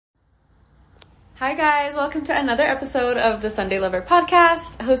Hi guys, welcome to another episode of the Sunday Lover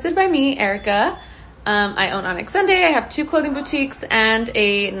podcast, hosted by me, Erica. I own Onyx Sunday. I have 2 clothing boutiques and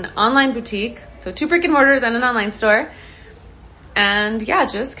an online boutique, so 2 brick and mortars and an online store. And yeah,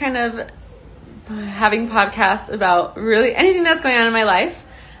 just kind of having podcasts about really anything that's going on in my life.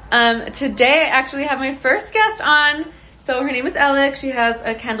 Today I actually have my first guest on. So her name is Alex. She has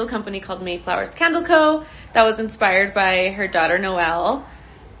a candle company called Mayflowers Candle Co. that was inspired by her daughter Noelle.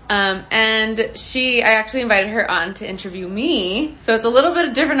 And I actually invited her on to interview me. So it's a little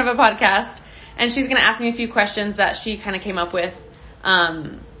bit different of a podcast. And she's going to ask me a few questions that she kind of came up with,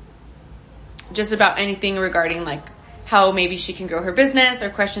 just about anything regarding like how maybe she can grow her business or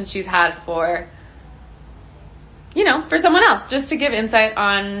questions she's had for, for someone else, just to give insight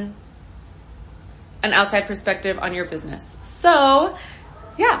on an outside perspective on your business. So,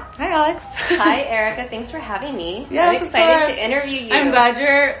 yeah. Hi, Alex. Hi, Erica. Thanks for having me. Yeah, I'm excited to interview you. I'm glad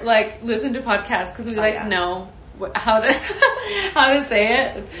you're listen to podcasts because we to know how to say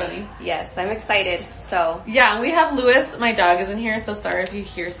it. It's funny. Yes, I'm excited. So yeah, we have Lewis. My dog is in here, so sorry if you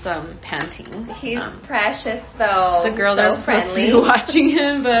hear some panting. He's precious, though. The girls so are supposed friendly. to be watching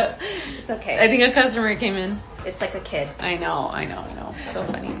him, but it's okay. I think a customer came in. It's like a kid. I know. So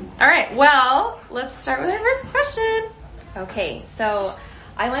funny. All right. Well, let's start with our first question. Okay, so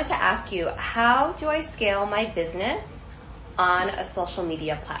I wanted to ask you, how do I scale my business on a social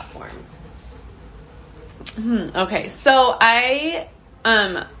media platform? Okay, so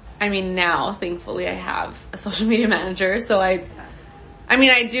now, thankfully, I have a social media manager, so I'm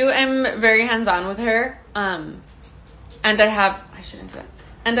very hands-on with her, and I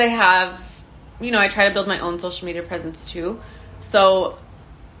try to build my own social media presence too, so,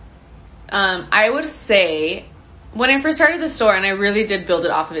 I would say, when I first started the store, and I really did build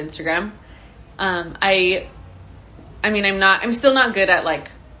it off of Instagram, I'm still not good at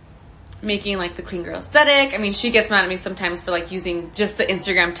making the clean girl aesthetic. I mean, she gets mad at me sometimes for using just the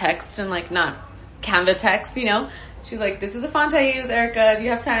Instagram text and not Canva text, She's like, this is a font I use, Erica. If you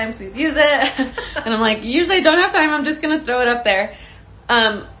have time, please use it. And I'm like, usually I don't have time. I'm just going to throw it up there.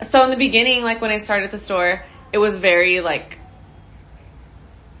 So in the beginning, when I started the store, it was very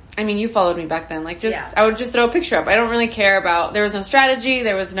you followed me back then. I would just throw a picture up. I don't really care about, there was no strategy.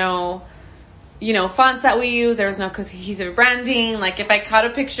 There was no, fonts that we use. There was no cohesive branding. If I caught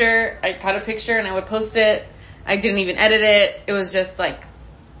a picture and I would post it. I didn't even edit it. It was just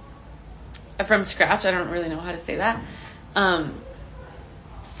from scratch. I don't really know how to say that. But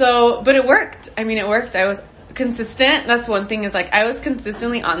it worked. It worked. I was consistent. That's one thing is I was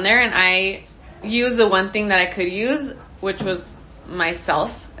consistently on there and I used the one thing that I could use, which was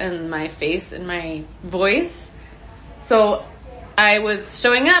myself and my face and my voice. So I was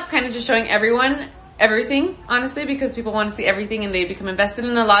showing up, kind of just showing everyone everything, honestly, because people want to see everything and they become invested.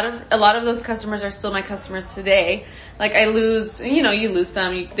 And a lot of those customers are still my customers today. I lose, you lose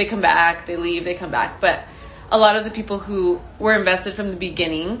some, they come back, they leave, they come back. But a lot of the people who were invested from the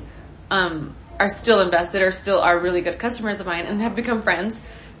beginning, are still invested or still are really good customers of mine and have become friends.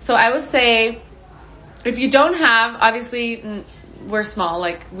 So I would say if you don't have, obviously we're small,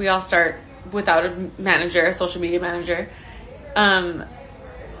 we all start without a manager, a social media manager. To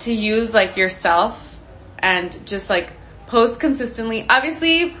use yourself and just post consistently.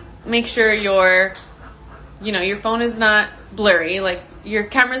 Obviously, make sure your phone is not blurry, your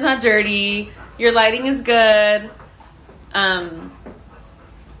camera's not dirty, your lighting is good.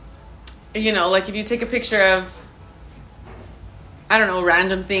 If you take a picture of, I don't know,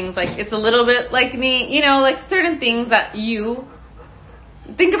 random things, it's a little bit me, certain things that you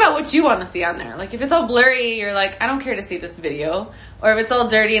think about what you want to see on there. If it's all blurry, you're I don't care to see this video. Or if it's all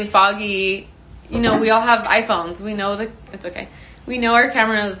dirty and foggy, we all have iPhones. We know that it's okay. We know our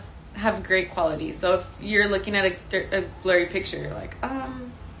cameras have great quality. So if you're looking at a blurry picture, you're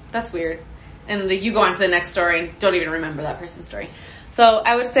that's weird. And you go on to the next story and don't even remember that person's story. So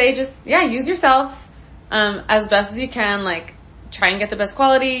I would say just, use yourself, as best as you can. Try and get the best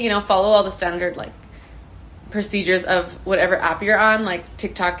quality, follow all the standard, procedures of whatever app you're on,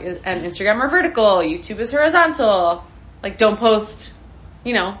 TikTok and Instagram are vertical, YouTube is horizontal. Don't post,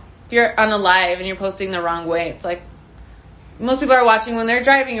 if you're on a live and you're posting the wrong way, it's most people are watching when they're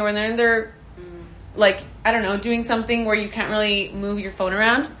driving or when they're in their, I don't know, doing something where you can't really move your phone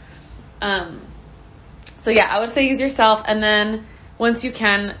around. So yeah, I would say use yourself. And then once you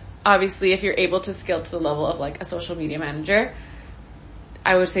can, obviously, if you're able to scale to the level of a social media manager,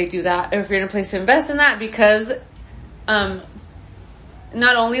 I would say do that if you're in a place to invest in that because, not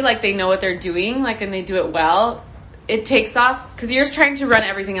only they know what they're doing, and they do it well, it takes off because you're trying to run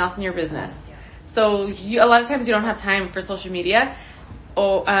everything else in your business. So a lot of times you don't have time for social media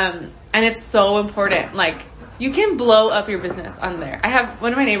and it's so important. Like, you can blow up your business on there. I have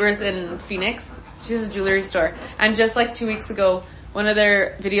one of my neighbors in Phoenix. She has a jewelry store. And just like 2 weeks ago, one of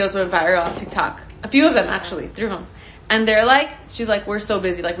their videos went viral on TikTok. A few of them, actually, 3 of them. And they're like, she's like, we're so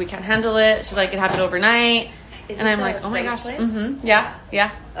busy. Like, we can't handle it. She's like, it happened overnight. And I'm like, oh my gosh. Mm-hmm. Yeah.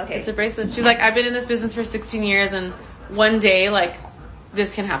 Okay. It's a bracelet. She's like, I've been in this business for 16 years and one day, like,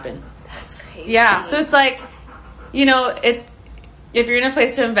 this can happen. That's crazy. Yeah. So it's like, you know, if you're in a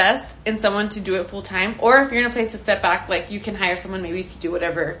place to invest in someone to do it full time, or if you're in a place to step back, like, you can hire someone maybe to do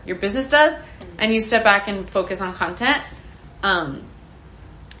whatever your business does, and you step back and focus on content. I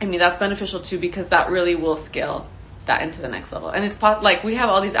mean, that's beneficial too, because that really will scale that into the next level. And it's like, we have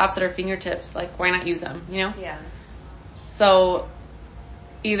all these apps at our fingertips. Like, why not use them, you know? Yeah. So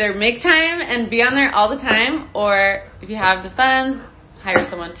either make time and be on there all the time, or if you have the funds, hire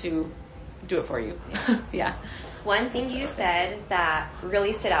someone to do it for you. Yeah. One thing you said that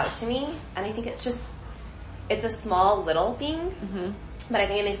really stood out to me, and I think it's a small little thing, but I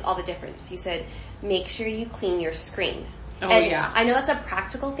think it makes all the difference. You said, make sure you clean your screen. Oh, and yeah. I know that's a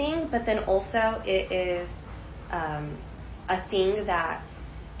practical thing, but then also it is a thing that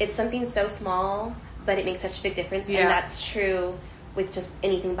it's something so small, but it makes such a big difference. Yeah. And that's true with just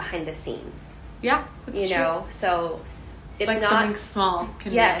anything behind the scenes. Yeah, that's you know, so it's like not something small.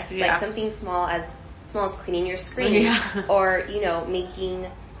 Yes, yeah. like something small as cleaning your screen, or, you know, making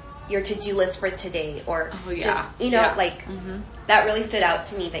your to-do list for today, or just, you know, like, that really stood out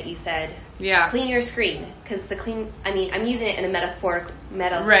to me that you said, clean your screen, because I'm using it in a metaphor.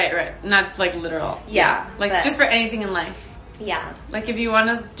 Right, not like literal. Yeah. Like, just for anything in life. Yeah. Like, if you want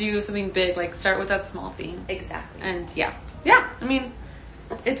to do something big, like, start with that small thing. Exactly. And, yeah, I mean,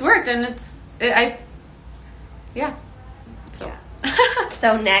 it's worked, and So. Yeah.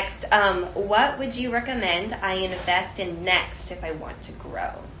 So next, what would you recommend I invest in next if I want to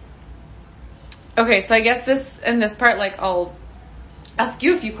grow? Okay, so I guess in this part, like, I'll ask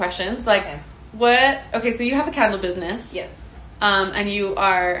you a few questions. Like, so you have a candle business. Yes. And you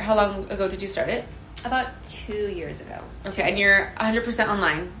are, how long ago did you start it? About 2 years ago. Okay, and you're 100%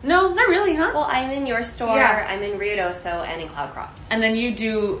 online? No, not really, huh? Well, I'm in your store, I'm in Ruidoso, and in Cloudcroft. And then you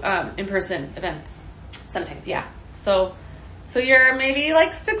do in-person events? Sometimes, yeah. So you're maybe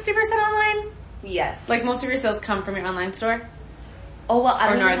like 60% online? Yes. Like, most of your sales come from your online store? Oh, well, I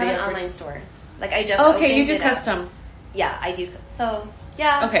don't have an online store. Like, I just okay, you do custom. Yeah, I do. So,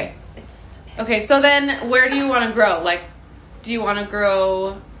 yeah. Okay. Okay, so then where do you want to grow? Like, do you want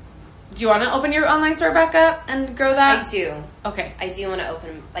to open your online store back up and grow that? I do. Okay. I do want to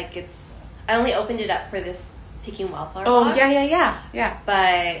open, like, I only opened it up for this Picking Wildflower box. Yeah.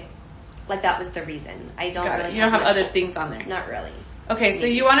 But, like, that was the reason. I don't really You don't have other things on there? Not really. Okay, so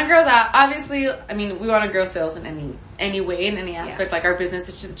you want to grow that. Obviously, I mean, we want to grow sales in any way, in any aspect, like our business,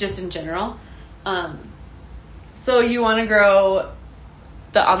 it's just in general. So you want to grow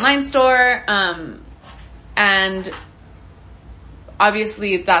the online store, and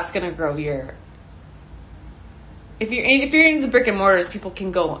obviously that's going to grow if you're into the brick and mortars, people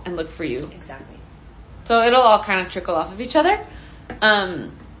can go and look for you. Exactly. So it'll all kind of trickle off of each other.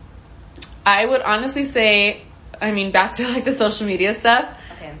 I would honestly say, I mean, back to like the social media stuff.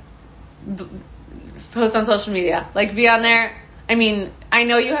 Okay. Post on social media. Like, be on there. I mean, I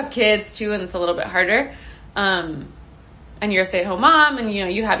know you have kids too, and it's a little bit harder. And you're a stay-at-home mom, and you know,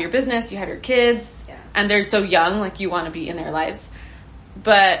 you have your business, you have your kids, and they're so young, like, you want to be in their lives.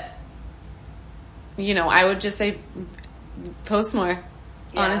 But, you know, I would just say post more.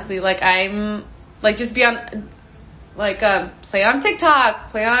 Honestly, like, just be on, like, play on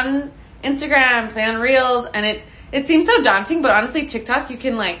TikTok, play on Instagram, play on Reels, and it seems so daunting, but honestly, TikTok, you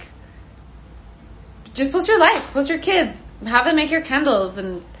can, like, just post your life, post your kids, have them make your candles,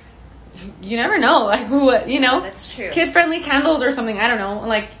 and you never know, like, what, you know? That's true. Kid-friendly candles or something, I don't know,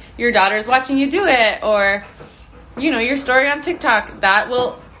 like, your daughter's watching you do it, or, you know, your story on TikTok, that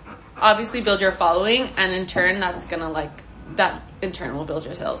will obviously build your following, and in turn, that in turn will build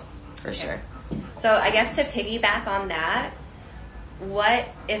your sales, for sure. So I guess to piggyback on that, what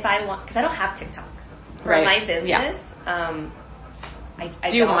if I want, because I don't have TikTok for my business.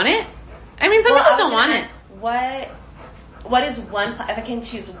 Do you want it? I mean, some people don't want it. What is one, if I can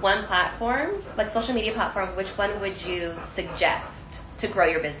choose one platform, like social media platform, which one would you suggest to grow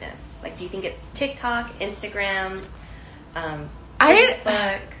your business? Like, do you think it's TikTok, Instagram,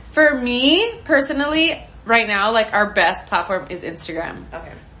 Facebook? For me, personally, right now, like, our best platform is Instagram.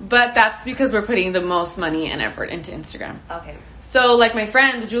 Okay. But that's because we're putting the most money and effort into Instagram. Okay. So, like, my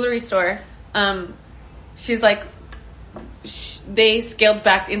friend, the jewelry store, she's like, they scaled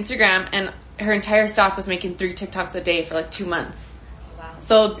back Instagram, and her entire staff was making 3 TikToks a day for like 2 months. Wow.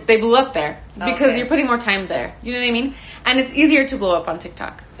 So they blew up there because you're putting more time there. You know what I mean? And it's easier to blow up on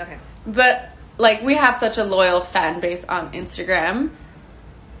TikTok. Okay. But like we have such a loyal fan base on Instagram,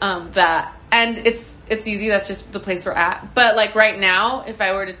 that, and it's easy. That's just the place we're at. But like right now, if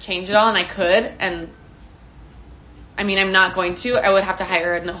I were to change it all and I could, and I mean, I'm not going to, I would have to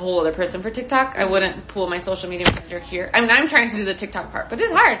hire a whole other person for TikTok. I wouldn't pool my social media manager here. I mean, I'm trying to do the TikTok part, but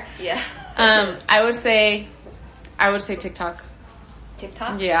it's hard. Yeah. I would say TikTok.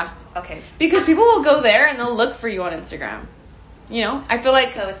 TikTok? Yeah. Okay. Because people will go there and they'll look for you on Instagram. You know, I feel like...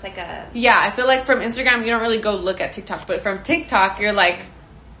 So it's like a... Yeah, I feel like from Instagram, you don't really go look at TikTok. But from TikTok, you're like,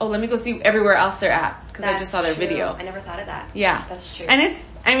 oh, let me go see everywhere else they're at. Because I just saw their video. I never thought of that. Yeah. That's true. And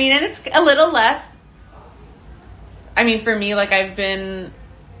it's a little less... I mean, for me, like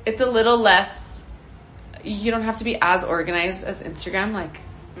it's a little less... You don't have to be as organized as Instagram. Like,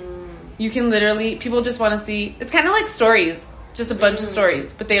 you can literally... People just want to see... It's kind of like stories. Just a bunch of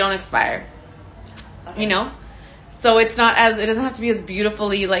stories, but they don't expire. Okay. You know? So it doesn't have to be as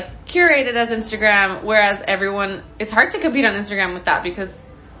beautifully like curated as Instagram, whereas it's hard to compete on Instagram with that because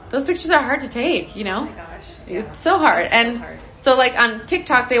those pictures are hard to take, you know? Oh my gosh. Yeah. It's so hard. So like on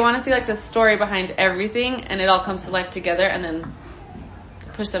TikTok, they want to see like the story behind everything and it all comes to life together and then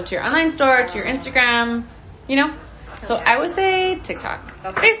push them to your online store, to your Instagram, you know? Okay. So I would say TikTok.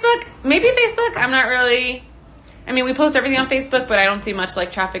 Okay. Facebook, maybe Facebook. I'm not really... I mean, we post everything on Facebook, but I don't see much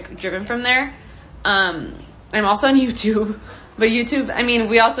like traffic driven from there. I'm also on YouTube, but YouTube, I mean,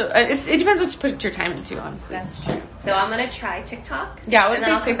 we also, it depends what you put your time into, honestly. That's true. So I'm going to try TikTok. Yeah, I would say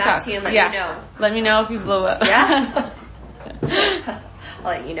I'll TikTok. Come back to you and let you know. Let me know if you blow up. Yeah.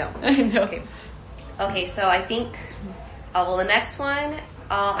 I'll let you know. I know. Okay, so I think, the next one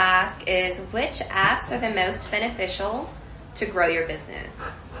I'll ask is, which apps are the most beneficial to grow your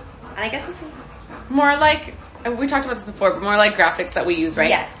business? And I guess this is... More like... We talked about this before, but more like graphics that we use, right?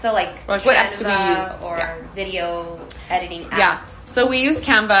 Yes. So like what apps do we use? Or video editing apps. Yeah. So we use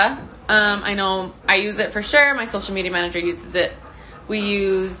Canva. I know I use it for sure. My social media manager uses it. We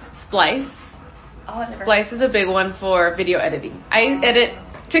use Splice. Oh, Splice is a big one for video editing. I edit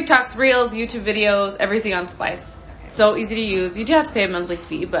TikToks, Reels, YouTube videos, everything on Splice. Okay. So easy to use. You do have to pay a monthly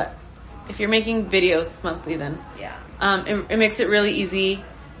fee, but if you're making videos monthly, then it makes it really easy.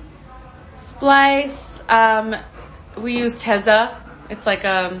 Splice. We use Tezza. It's like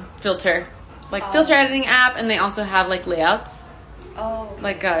a filter editing app, and they also have like layouts. Oh. Okay.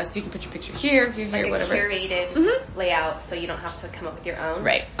 Like, so you can put your picture here, like whatever. Like a curated layout, so you don't have to come up with your own.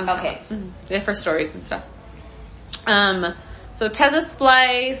 Right. Okay. Mm-hmm. They're for stories and stuff. So Tezza,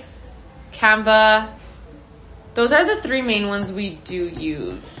 Splice, Canva. Those are the three main ones we do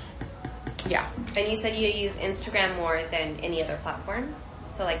use. Yeah. And you said you use Instagram more than any other platform?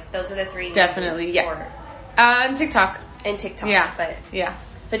 So like those are the three. Definitely, yeah. And TikTok. And TikTok. Yeah. But yeah.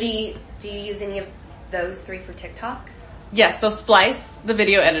 So do you use any of those three for TikTok? Yes. So Splice, the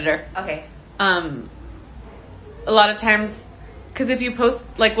video editor. Okay. A lot of times, because if you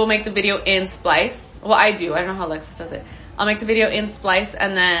post, like, we'll make the video in Splice. Well, I do. I don't know how Alexis does it. I'll make the video in Splice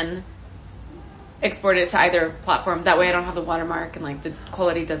and then export it to either platform. That way I don't have the watermark and like the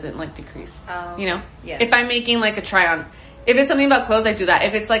quality doesn't like decrease. Oh. You know? Yes. If I'm making like a try on. If it's something about clothes, I do that.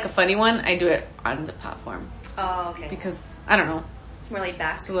 If it's like a funny one, I do it on the platform. Oh, okay. Because, I don't know. It's more laid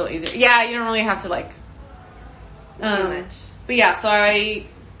back. It's a little easier. Yeah, you don't really have to like... too much. But yeah, so I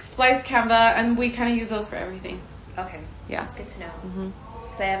Splice, Canva, and we kind of use those for everything. Okay. Yeah. That's good to know. Mm-hmm.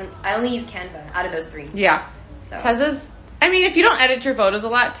 I only use Canva out of those three. Yeah. So. Tezza's... I mean, if you don't edit your photos a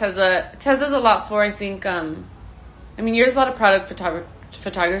lot, Tezza's a lot for, I think, I mean, yours is a lot of product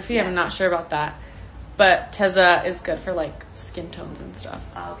photography. Yes. I'm not sure about that. But Tezza is good for like skin tones and stuff.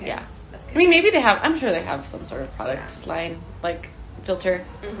 Oh, okay. Yeah. That's good. I mean, maybe I'm sure they have some sort of product line, like filter.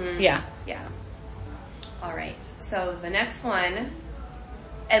 Mm-hmm. Yeah. Yeah. All right. So the next one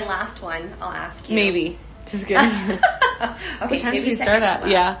and last one, I'll ask you. Maybe. Just kidding. Okay. What time did we start at?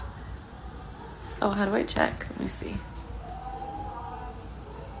 Yeah. Oh, how do I check? Let me see.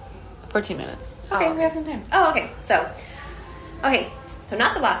 14 minutes. Okay, we have some time. Oh, okay. So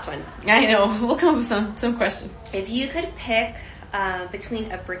not the last one. I know. We'll come up with some question. If you could pick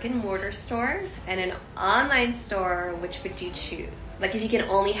between a brick and mortar store and an online store, which would you choose? Like if you can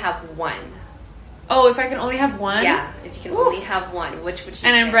only have one. Oh, if I can only have one? Yeah, if you can only have one, which would you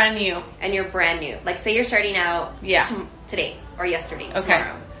And pick? I'm brand new. And you're brand new. Like say you're starting out today or yesterday,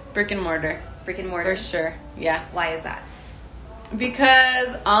 tomorrow. Brick and mortar. Brick and mortar? For sure, yeah. Why is that?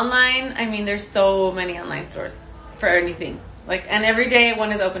 Because online, I mean, there's so many online stores for anything. Like, and every day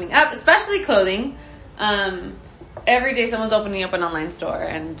one is opening up, especially clothing. Every day someone's opening up an online store,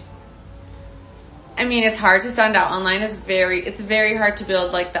 and I mean, it's hard to stand out. Online is it's very hard to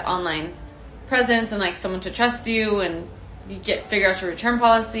build like the online presence and like someone to trust you, and you figure out your return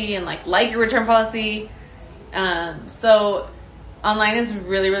policy and like your return policy. So online is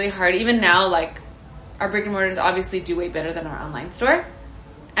really, really hard. Even now, like our brick and mortars obviously do way better than our online store,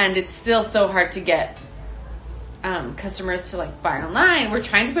 and it's still so hard to get customers to like buy online. We're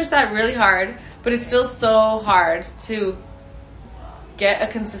trying to push that really hard, but it's still so hard to get a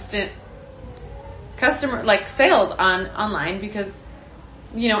consistent customer like sales online because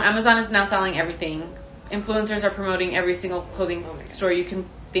Amazon is now selling everything. Influencers are promoting every single clothing store you can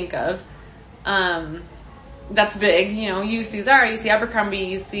think of. That's big. You see Zara, you see Abercrombie,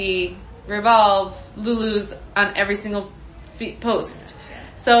 you see Revolve, Lulu's on every single post.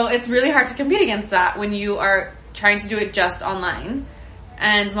 So it's really hard to compete against that when you are trying to do it just online.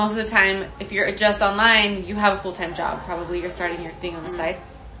 And most of the time, if you're just online, you have a full-time job. Probably you're starting your thing on the side.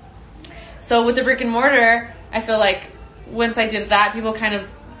 So with the brick and mortar, I feel like once I did that, people kind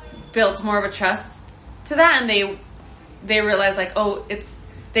of built more of a trust to that, and they realized like,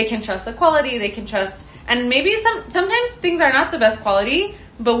 they can trust the quality, they can trust, and maybe sometimes things are not the best quality,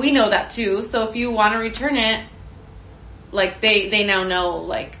 but we know that too. So if you want to return it, like they now know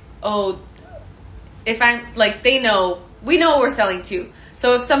like, if I'm like, we know what we're selling too.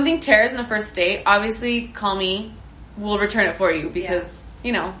 So if something tears in the first day, obviously call me, we'll return it for you because,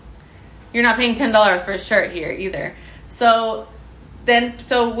 you're not paying $10 for a shirt here either. So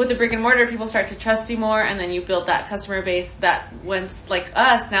with the brick and mortar, people start to trust you more, and then you build that customer base that once, like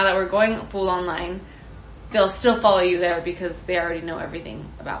us, now that we're going full online, they'll still follow you there because they already know everything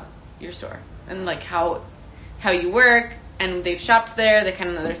about your store and like how you work, and they've shopped there, they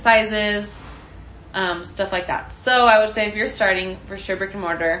kind of know their sizes, stuff like that. So I would say if you're starting, for sure brick and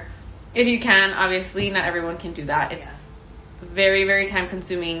mortar, if you can. Obviously not everyone can do that. It's very, very time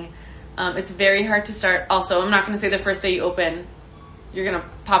consuming. It's very hard to start. Also, I'm not going to say the first day you open, you're going to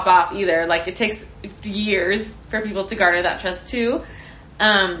pop off either. Like, it takes years for people to garner that trust too.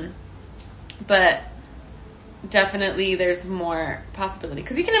 But definitely there's more possibility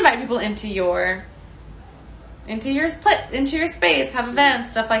because you can invite people into your space, have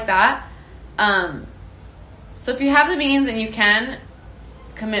events, stuff like that. So if you have the means and you can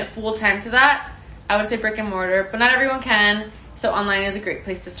commit full time to that, I would say brick and mortar, but not everyone can. So online is a great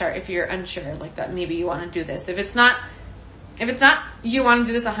place to start if you're unsure, like that maybe you want to do this. If it's not you want to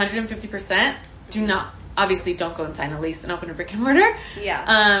do this 150%, obviously don't go and sign a lease and open a brick and mortar.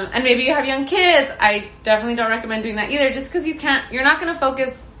 Yeah. And maybe you have young kids. I definitely don't recommend doing that either, just because you're not going to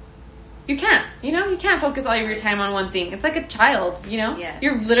focus. You can't focus all of your time on one thing. It's like a child, Yes.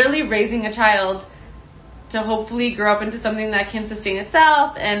 You're literally raising a child to hopefully grow up into something that can sustain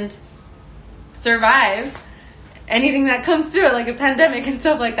itself and survive anything that comes through it, like a pandemic and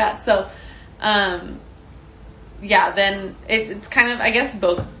stuff like that. So, then it's kind of, I guess,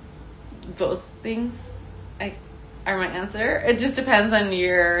 both things are my answer. It just depends on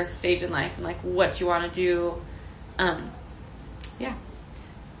your stage in life and like what you want to do.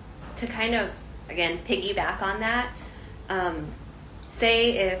 To kind of, again, piggyback on that,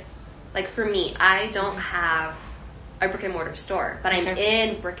 say if, like for me, I don't have a brick and mortar store, but I'm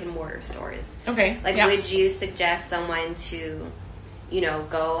in brick and mortar stores. Okay. Would you suggest someone to,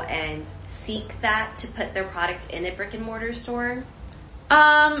 go and seek that to put their product in a brick and mortar store?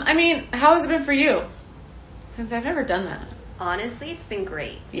 I mean, how has it been for you? Since I've never done that. Honestly, it's been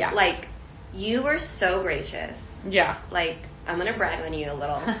great. Yeah. Like, you were so gracious. Yeah. Like, I'm gonna brag on you a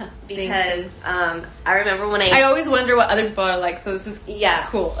little because I remember when I always wonder what other people are like, so this is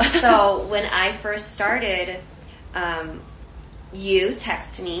cool. So when I first started, you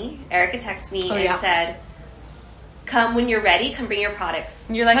texted me, Erica texted me and said, "Come when you're ready. Come bring your products.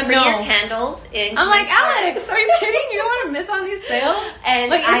 You're like, come bring your candles in." I'm like, Alex, are you kidding? You don't want to miss on these sales?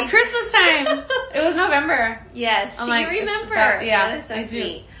 And like it's Christmas time. It was November. Yes, I'm you remember? That is so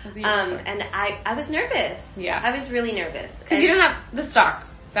sweet. And I was nervous. Yeah. I was really nervous. Because you didn't have the stock.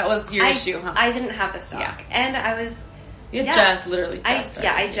 That was your issue, huh? I didn't have the stock. Yeah. And I was... You just literally started.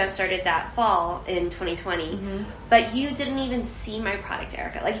 I just started that fall in 2020. Mm-hmm. But you didn't even see my product,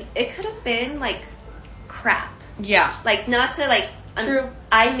 Erica. Like, it could have been, like, crap. Yeah. Like, not to, like... True.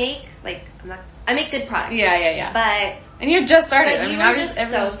 I make good products. Yeah. But... And you just started. But you were just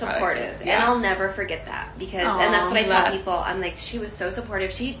so supportive. And I'll never forget that. Because, and that's what I tell people. I'm like, she was so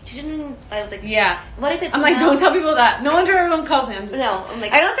supportive. She didn't even, I was like, what if it's I'm like, don't tell people that. No wonder everyone calls me. No, I'm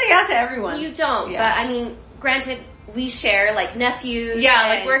like, I don't say yes to everyone. You don't. Yeah. But I mean, granted, we share like nephews. Yeah,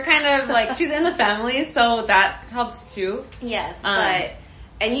 like we're kind of like, she's in the family, so that helps too. Yes, but,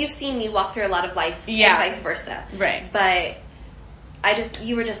 and you've seen me walk through a lot of life and vice versa. Right. But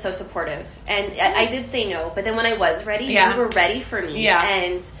you were just so supportive. And I did say no, but then when I was ready, you were ready for me. Yeah.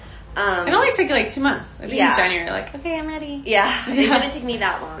 And, it only took you like 2 months. I think in January, like, okay, I'm ready. Yeah. It didn't take me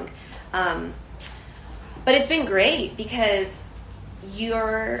that long. But it's been great because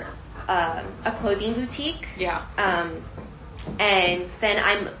you're, a clothing boutique. Yeah. And then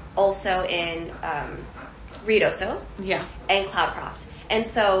I'm also in, Ruidoso. Yeah. And Cloudcroft. And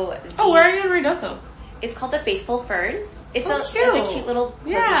so... where are you in Ruidoso? It's called the Faithful Fern. It's a cute little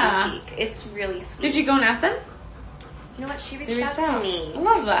boutique. It's really sweet. Did you go and ask them? You know what? She reached out to me. I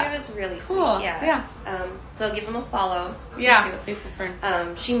love that. She was really sweet. Cool. Yes. Yeah. So give them a follow. Yeah. Faithful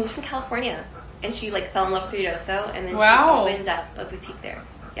Fern. She moved from California and she like fell in love with Ruidoso and then she opened up a boutique there.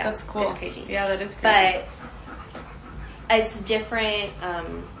 Yeah. That's cool. It's crazy. Yeah, that is crazy. But it's different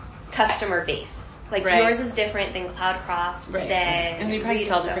customer base. Like yours is different than Cloudcroft, than and you probably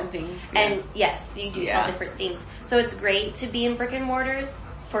sell different things. Yeah. And yes, you do sell different things. So it's great to be in brick and mortars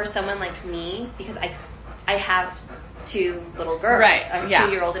for someone like me because I have 2 little girls, a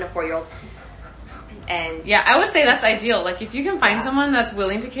 2-year-old and a 4-year-old. And yeah, I would say that's ideal. Like if you can find someone that's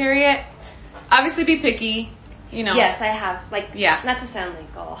willing to carry it, obviously be picky. You know. Yes, I have. Like, not to sound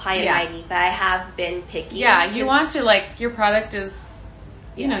like all high and mighty, but I have been picky. Yeah, you want to like your product is,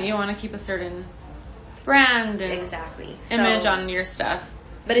 you know, you want to keep a certain brand and image on your stuff.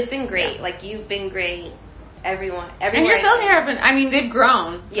 But it's been great. Yeah. Like you've been great. Everyone. And your sales here have been. I mean, they've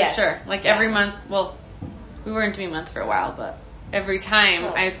grown for sure. Like every month. Well, we weren't doing months for a while, but every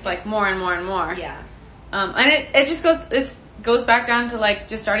time it's like more and more and more. Yeah. And it just goes back down to like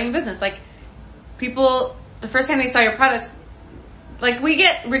just starting a business. Like people, the first time they saw your product, like we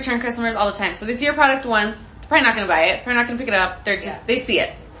get return customers all the time. So they see your product once, they're probably not going to buy it, probably not going to pick it up. They're just they see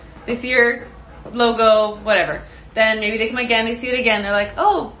it. They see your logo, whatever. Then maybe they come again, they see it again, they're like,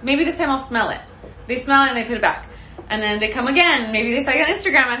 oh, maybe this time I'll smell it. They smell it and they put it back. And then they come again, maybe they saw you on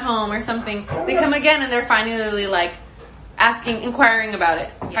Instagram at home or something. They come again and they're finally like inquiring about it.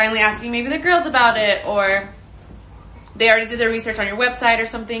 Finally asking maybe the girls about it, or they already did their research on your website or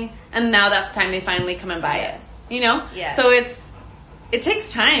something, and now that's the time they finally come and buy it. You know? Yes. So it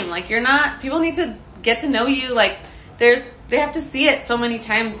takes time. Like people need to get to know you, like they have to see it so many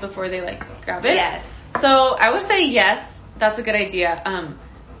times before they like grab it. Yes. So I would say yes, that's a good idea.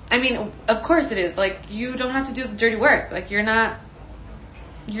 I mean, of course it is. Like you don't have to do the dirty work. Like you don't have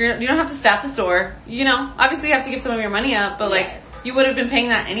to staff the store. You know, obviously you have to give some of your money up, but like you would have been paying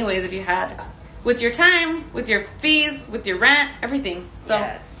that anyways if you had, with your time, with your fees, with your rent, everything. So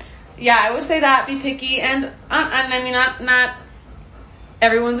yeah, I would say that, be picky, and I mean not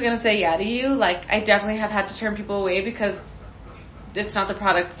everyone's gonna say yeah to you. Like I definitely have had to turn people away because it's not the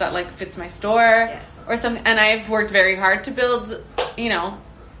product that like fits my store or something. And I've worked very hard to build, you know,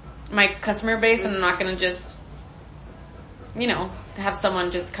 my customer base, and I'm not going to just, you know, have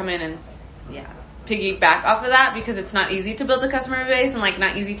someone just come in and piggyback off of that, because it's not easy to build a customer base and like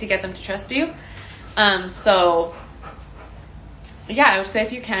not easy to get them to trust you. So yeah, I would say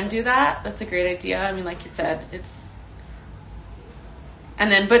if you can do that, that's a great idea. I mean, like you said,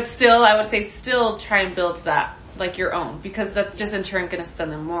 but still, I would say still try and build that like your own, because that's just in turn going to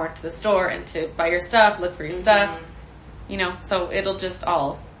send them more to the store and to buy your stuff, look for your stuff, you know, so it'll just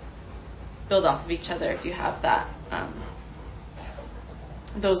all build off of each other if you have that,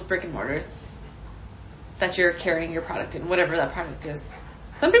 those brick and mortars that you're carrying your product in, whatever that product is.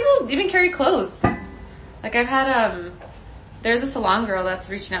 Some people even carry clothes. Like I've had, there's a salon girl that's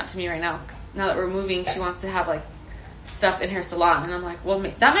reaching out to me right now that we're moving. She wants to have like stuff in her salon, and I'm like, well,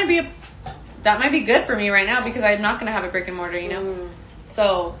 that might be good for me right now because I'm not going to have a brick and mortar, you know?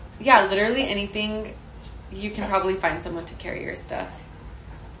 So yeah, literally anything, you can probably find someone to carry your stuff,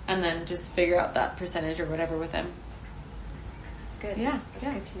 and then just figure out that percentage or whatever with them. That's good. Yeah.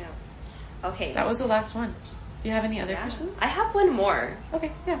 That's good to know. Okay. That was the last one. Do you have any other questions? I have one more.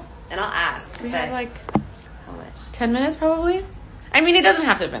 Okay, yeah. And I'll ask. We have like how much? 10 minutes probably? I mean, it doesn't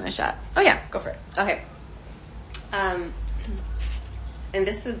have to finish at. Oh yeah, go for it. Okay. And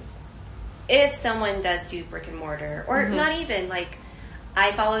this is, if someone does do brick and mortar, or not even, like,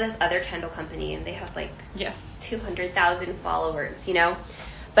 I follow this other candle company and they have like 200,000 followers, you know,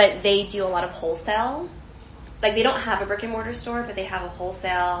 but they do a lot of wholesale. Like they don't have a brick and mortar store, but they have a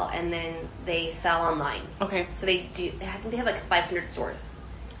wholesale, and then they sell online. Okay. So they have like 500 stores.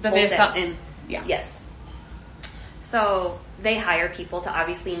 But they sell in, Yes. So they hire people to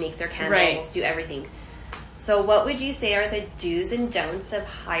obviously make their candles, do everything. So what would you say are the do's and don'ts of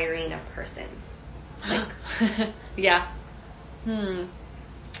hiring a person? Like, yeah.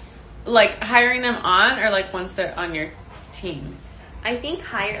 Like hiring them on, or like once they're on your team? I think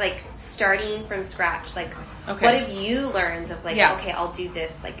starting from scratch, like, what have you learned of, like, okay, I'll do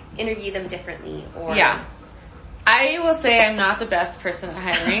this, like, interview them differently, or... Yeah. I will say I'm not the best person at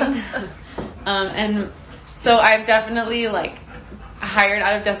hiring. And so I've definitely, like, hired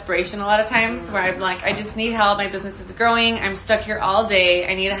out of desperation a lot of times, where I'm like, I just need help, my business is growing, I'm stuck here all day,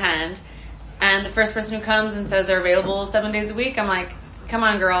 I need a hand. And the first person who comes and says they're available 7 days a week, I'm like, come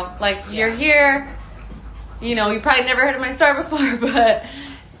on, girl. Like, you're here. You know, you probably never heard of my store before, but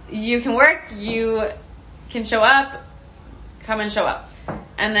you can work, you can show up, come and show up.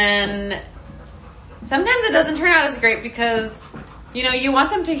 And then sometimes it doesn't turn out as great because, you know, you want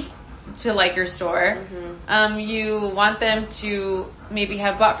them to like your store. Mm-hmm. You want them to maybe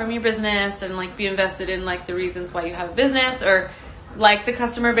have bought from your business and, like, be invested in, like, the reasons why you have a business, or like the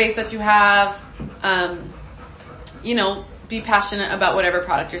customer base that you have, you know, be passionate about whatever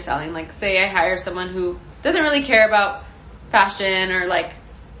product you're selling. Like, say I hire someone who doesn't really care about fashion, or, like,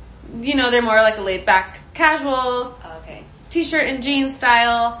 you know, they're more like a laid back casual t-shirt and jeans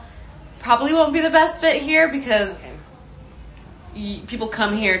style. Probably won't be the best fit here because people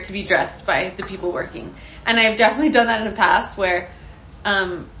come here to be dressed by the people working. And I've definitely done that in the past where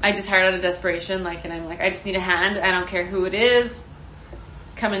I just hired out of desperation, like, and I'm like, I just need a hand, I don't care who it is,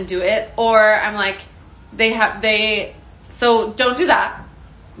 come and do it. Or I'm like, so don't do that.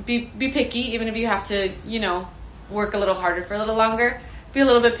 Be picky, even if you have to, you know, work a little harder for a little longer. Be a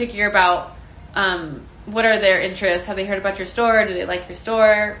little bit pickier about what are their interests. Have they heard about your store? Do they like your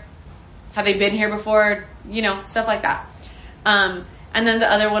store? Have they been here before? You know, stuff like that. And then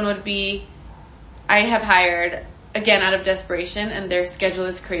the other one would be, I have hired, again, out of desperation, and their schedule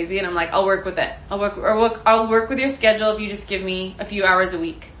is crazy, and I'm like, I'll work with it. I'll work with your schedule if you just give me a few hours a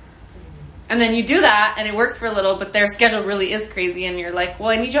week. And then you do that, and it works for a little, but their schedule really is crazy, and you're like, well,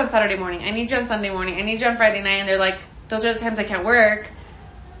 I need you on Saturday morning, I need you on Sunday morning, I need you on Friday night, and they're like, those are the times I can't work.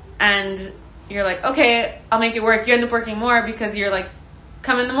 And you're like, okay, I'll make it work. You end up working more because you're like,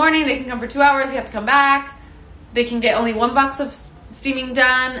 come in the morning, they can come for 2 hours, you have to come back, they can get only 1 box of steaming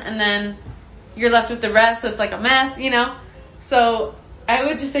done, and then you're left with the rest, so it's like a mess, you know? So I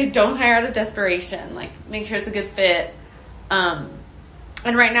would just say don't hire out of desperation. Like, make sure it's a good fit.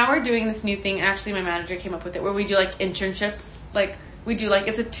 And right now we're doing this new thing, actually my manager came up with it, where we do, like, internships. Like, we do, like,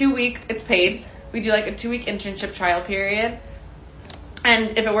 it's a 2-week, it's paid, we do, like, a 2-week internship trial period.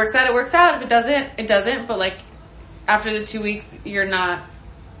 And if it works out, it works out. If it doesn't, it doesn't. But, like, after the 2 weeks, you're not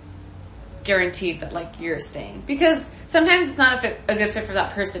guaranteed that, like, you're staying. Because sometimes it's not a good fit for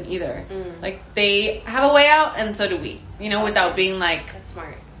that person either. Mm. Like, they have a way out, and so do we. You know, without being, like... That's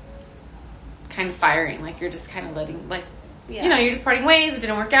smart. Kind of firing. Like, you're just kind of letting, like... Yeah. You know, you're just parting ways. It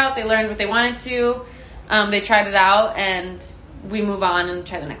didn't work out. They learned what they wanted to. They tried it out, and we move on and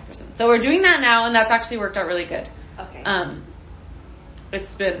try the next person. So we're doing that now, and that's actually worked out really good. Okay.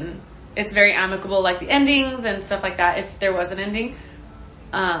 It's very amicable, like the endings and stuff like that, if there was an ending.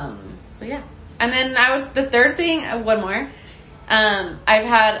 But yeah. And then the third thing, one more.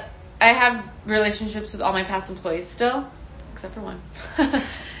 I have relationships with all my past employees still, except for one.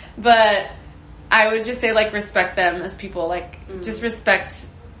 But I would just say, like, respect them as people, like, just respect.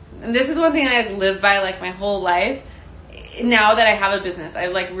 And this is one thing I live by, like, my whole life. Now that I have a business, I,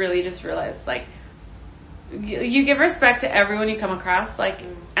 like, really just realized, like, you give respect to everyone you come across, like,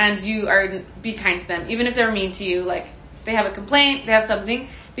 and be kind to them, even if they're mean to you. Like, if they have a complaint, they have something,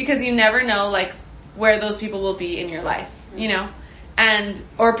 because you never know, like, where those people will be in your life, you know,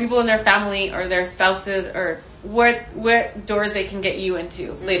 or people in their family or their spouses, or what doors they can get you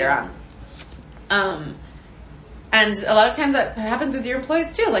into later on. And a lot of times that happens with your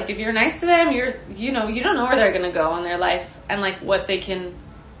employees too. Like, if you're nice to them, you don't know where they're gonna go in their life, and, like, what they can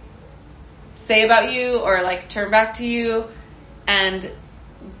say about you or, like, turn back to you. And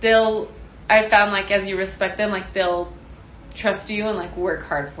I found, like, as you respect them, like, they'll trust you and, like, work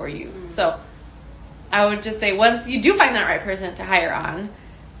hard for you. Mm-hmm. So I would just say, once you do find that right person to hire on,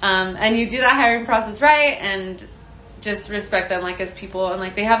 and you do that hiring process right, and just respect them, like, as people, and,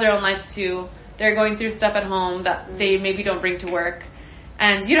 like, they have their own lives too. They're going through stuff at home that they maybe don't bring to work,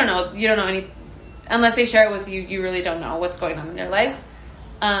 and you don't know any, unless they share it with you, you really don't know what's going on in their lives.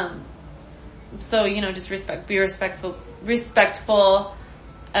 So, you know, just be respectful,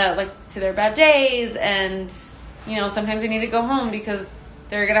 like, to their bad days, and, you know, sometimes they need to go home because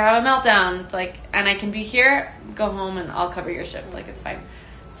they're gonna have a meltdown. It's like, and I can be here, go home, and I'll cover your shift. Like, it's fine.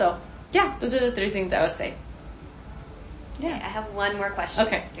 So, yeah, those are the 3 things I would say. Yeah. Okay, I have one more question.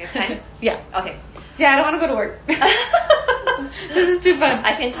 Okay. Do you have time? Yeah. Okay. Yeah, I don't want to go to work. This is too fun.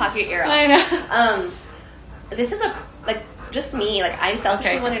 I can talk your ear off. I know. This is just me, like, I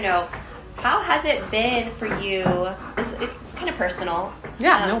selfishly want to know, How has it been for you? It's kind of personal.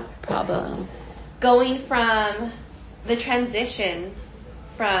 Yeah, no problem. Going from the transition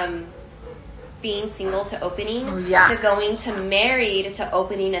from being single to opening to going to married to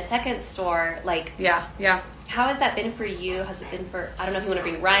opening a second store, like how has that been for you? Has it been for, I don't know if you want to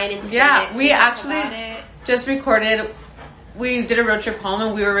bring Ryan into it. We actually just recorded, we did a road trip home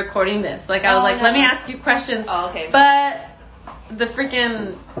and we were recording this. Like I was let me ask you questions. Oh, okay. But the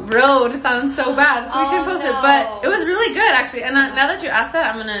freaking road sounds so bad, so we couldn't post it. But it was really good actually. And now that you asked that,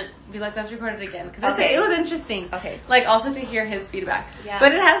 I'm gonna be like, let's record it again. Cause it was interesting. Okay. Like also to hear his feedback. Yeah.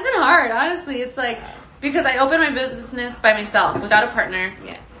 But it has been hard, honestly. It's like, because I opened my business by myself without a partner.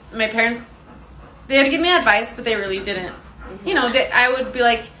 Yes. My parents, they had to give me advice, but they really didn't. Mm-hmm. You know, I would be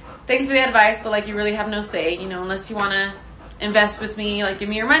like, thanks for the advice, but like you really have no say, you know, unless you want to invest with me, like give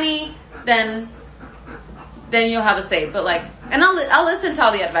me your money, then you'll have a say. But like, and I'll listen to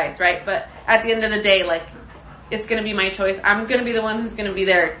all the advice, right? But at the end of the day, like, it's gonna be my choice. I'm gonna be the one who's gonna be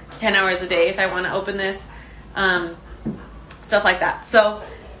there 10 hours a day if I want to open this, stuff like that. So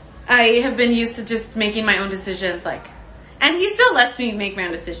I have been used to just making my own decisions, like, and he still lets me make my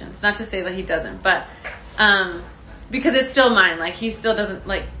own decisions. Not to say that he doesn't, but, because it's still mine. Like, he still doesn't,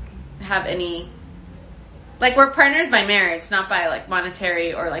 like, have any, like, we're partners by marriage, not by, like,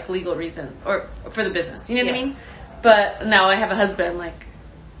 monetary or, like, legal reason, or for the business. You know what I mean? But now I have a husband, like,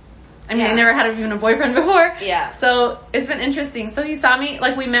 I mean, I never had even a boyfriend before. Yeah. So it's been interesting. So he saw me,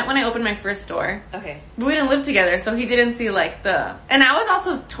 like, we met when I opened my first store. Okay. But we didn't live together, so he didn't see, like, and I was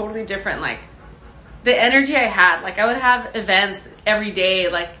also totally different, like, the energy I had, like, I would have events every day,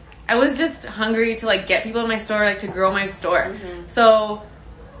 like, I was just hungry to, like, get people in my store, like, to grow my store. Mm-hmm. So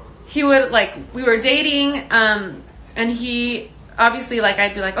he would, like, we were dating, and he, obviously, like,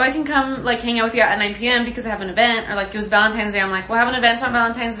 I'd be like, oh, I can come, like, hang out with you at 9 p.m. because I have an event, or, like, it was Valentine's Day, I'm like, we'll have an event on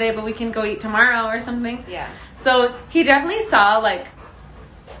Valentine's Day, but we can go eat tomorrow or something. Yeah. So he definitely saw, like,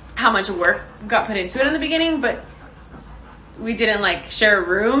 how much work got put into it in the beginning, but we didn't, like, share a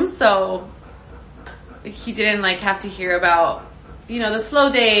room, so he didn't, like, have to hear about, you know, the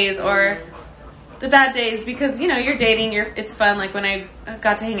slow days or the bad days, because, you know, you're dating, it's fun. Like, when I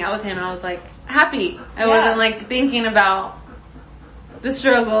got to hang out with him, I was, like, happy. I wasn't, like, thinking about the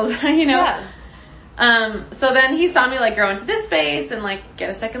struggles, you know? Yeah. So then he saw me, like, grow into this space and, like,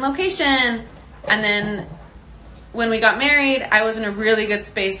 get a second location. And then when we got married, I was in a really good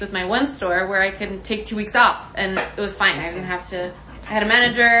space with my one store where I could take 2 weeks off, and it was fine. I had a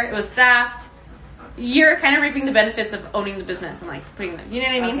manager, it was staffed. You're kind of reaping the benefits of owning the business and, like, putting them, you know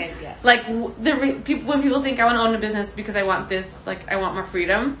what I mean? Okay, yes. Like, when people think I want to own a business because I want this, like, I want more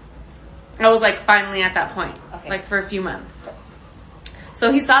freedom, I was, like, finally at that point, like, for a few months.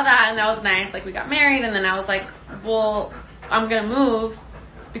 So he saw that, and that was nice. Like, we got married, and then I was like, well, I'm gonna move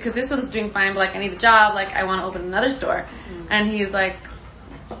because this one's doing fine, but, like, I need a job. Like, I want to open another store. Mm-hmm. And he's like,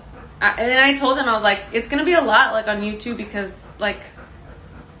 and I told him, I was like, it's gonna be a lot, like, on YouTube because, like,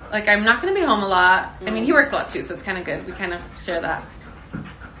 I'm not gonna be home a lot. I mean, he works a lot too, so it's kind of good. We kind of share that.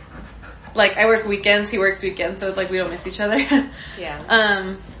 Like, I work weekends, he works weekends, so it's like we don't miss each other.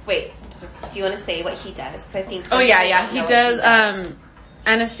 Yeah. Wait, do you want to say what he does? Because I think. He does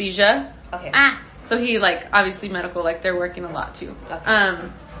anesthesia. Okay. So he, like, obviously medical, like, they're working a lot too. Okay.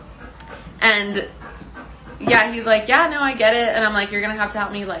 And yeah, he's like, yeah, no, I get it. And I'm like, you're gonna have to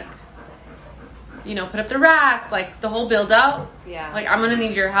help me, like, you know, put up the racks, like, the whole build out. Yeah. Like, I'm gonna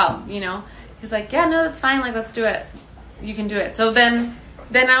need your help, you know? He's like, yeah, no, that's fine, like, let's do it. You can do it. So then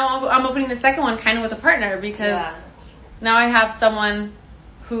now I'm opening the second one kind of with a partner, because now I have someone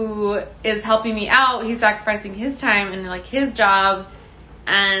who is helping me out. He's sacrificing his time and, like, his job,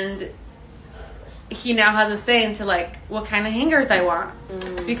 and he now has a say into, like, what kind of hangers I want.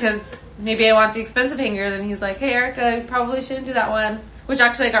 Because maybe I want the expensive hangers, and he's like, hey, Erica, you probably shouldn't do that one. Which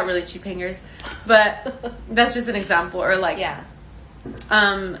actually I got really cheap hangers. But that's just an example. Or, like,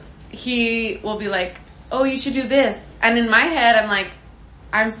 he will be like, oh, you should do this. And in my head, I'm like,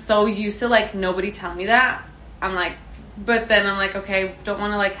 I'm so used to, like, nobody telling me that. I'm like, but then I'm like, okay, don't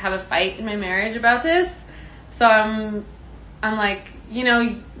want to, like, have a fight in my marriage about this. So I'm like, you know,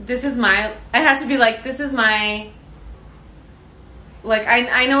 I have to be like, this is my, like,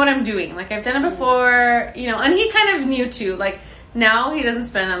 I know what I'm doing. Like, I've done it before, you know, and he kind of knew too. Like, now he doesn't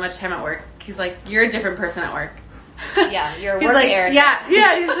spend that much time at work. He's like, you're a different person at work. Yeah, you're a work like, Erica. Yeah,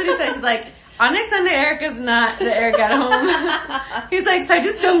 that's what he said. He's like, on next Sunday, Erica's not the Erica at home. He's like, so I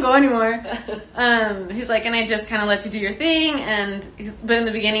just don't go anymore. He's like, and I just kind of let you do your thing. But in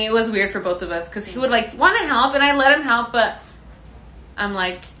the beginning, it was weird for both of us, because he would, like, want to help, and I let him help, but I'm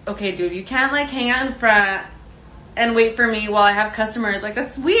like, okay, dude, you can't, like, hang out in front and wait for me while I have customers. Like,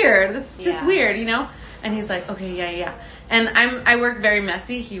 that's weird. That's just weird, you know? And he's like, okay, yeah. And I work very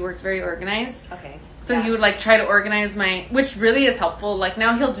messy. He works very organized. Okay. So he would like try to organize which really is helpful. Like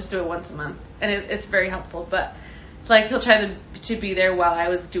now he'll just do it once a month and it's very helpful. But like he'll try to be there while I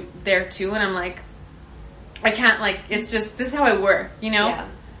was there too. And I'm like, I can't like, it's just, this is how I work, you know? Yeah.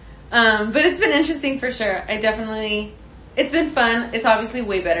 But it's been interesting for sure. It's been fun. It's obviously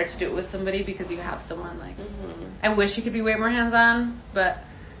way better to do it with somebody because you have someone like, I wish you could be way more hands-on, but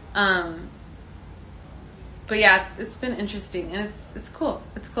yeah, it's been interesting and it's cool.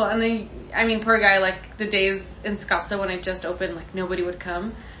 It's cool. And then, I mean, poor guy, like the days in Scottsdale when I just opened, like nobody would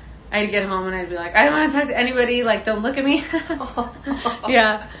come. I'd get home and I'd be like, I don't want to talk to anybody. Like, don't look at me.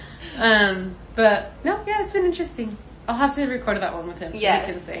 Yeah. But no, yeah, it's been interesting. I'll have to record that one with him so he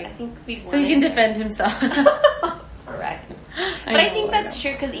can say. I think so he can defend himself. Correct. But I think that's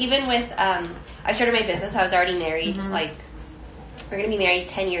true because even with, I started my business, I was already married. Like, we're going to be married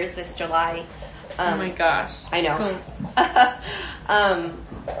 10 years this July. Oh my gosh. I know.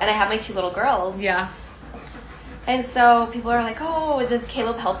 And I have my 2 little girls. Yeah. And so people are like, oh, does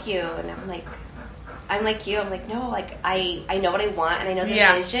Caleb help you? And I'm like you. I'm like, no, like I know what I want and I know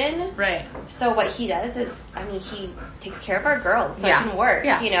the vision. Right. So what he does is, I mean, he takes care of our girls so it can work,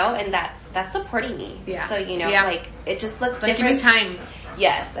 you know, and that's supporting me. Yeah. So, you know, like it just looks like different. Give me time.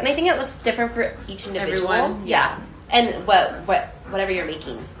 Yes. And I think it looks different for each individual. Everyone. Yeah. And whatever you're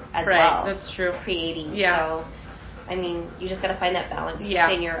making as well. That's true. Creating. Yeah. So, I mean, you just gotta find that balance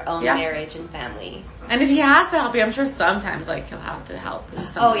within your own marriage and family. And if he has to help you, I'm sure sometimes, like, he'll have to help in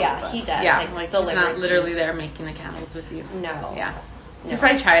some way, he does. Yeah, like he's not literally there making the candles with you. No. Yeah. He's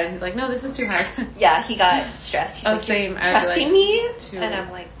probably tried it. He's like, no, this is too hard. Yeah, he got stressed. He's like, same. Trusting me? And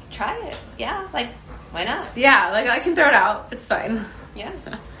I'm like, try it. Yeah, like, why not? Yeah, like, I can throw it out. It's fine. Yeah.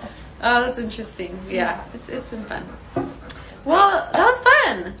 Oh, that's interesting. Yeah, it's been fun. Well, that was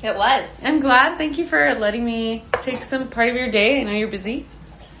fun. It was. I'm glad. Thank you for letting me take some part of your day. I know you're busy.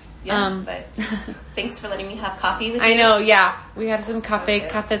 Yeah, but thanks for letting me have coffee with you. I know, yeah. We had some caffeine.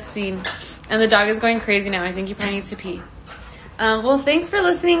 And the dog is going crazy now. I think he probably needs to pee. Well, thanks for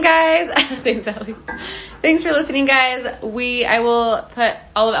listening, guys. Thanks, Ellie. Thanks for listening, guys. I will put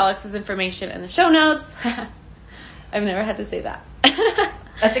all of Alex's information in the show notes. I've never had to say that.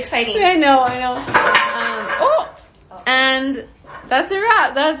 That's exciting. I know. And that's a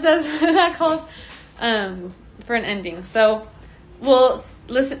wrap. That calls for an ending. So we'll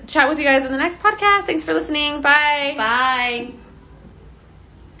chat with you guys in the next podcast. Thanks for listening. Bye. Bye.